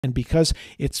And because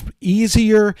it's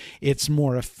easier, it's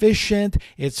more efficient,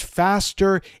 it's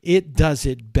faster, it does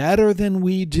it better than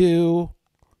we do,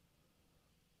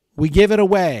 we give it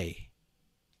away.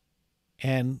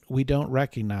 And we don't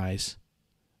recognize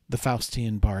the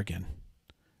Faustian bargain,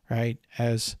 right?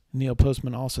 As Neil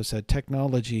Postman also said,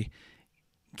 technology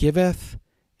giveth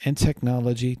and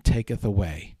technology taketh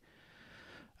away.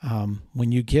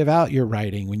 When you give out your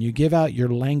writing, when you give out your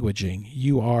languaging,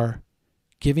 you are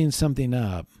giving something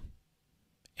up.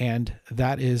 And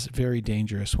that is very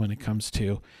dangerous when it comes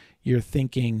to your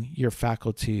thinking, your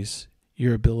faculties,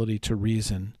 your ability to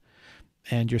reason,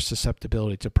 and your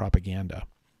susceptibility to propaganda.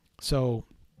 So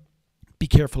be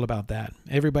careful about that.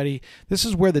 Everybody, this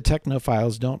is where the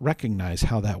technophiles don't recognize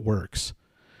how that works.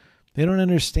 They don't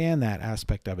understand that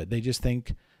aspect of it. They just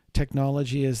think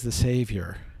technology is the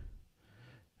savior,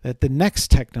 that the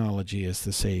next technology is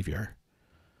the savior.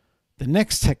 The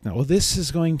next well, this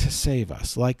is going to save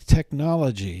us, like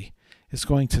technology is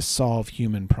going to solve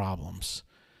human problems.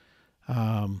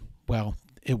 Well,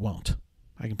 it won't.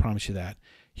 I can promise you that.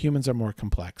 Humans are more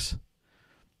complex,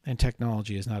 and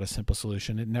technology is not a simple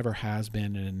solution. It never has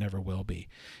been, and it never will be.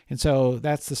 And so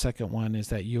that's the second one, is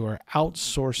that you are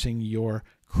outsourcing your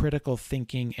critical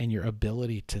thinking and your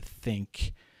ability to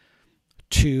think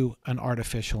to an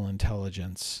artificial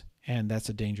intelligence, and that's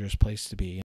a dangerous place to be.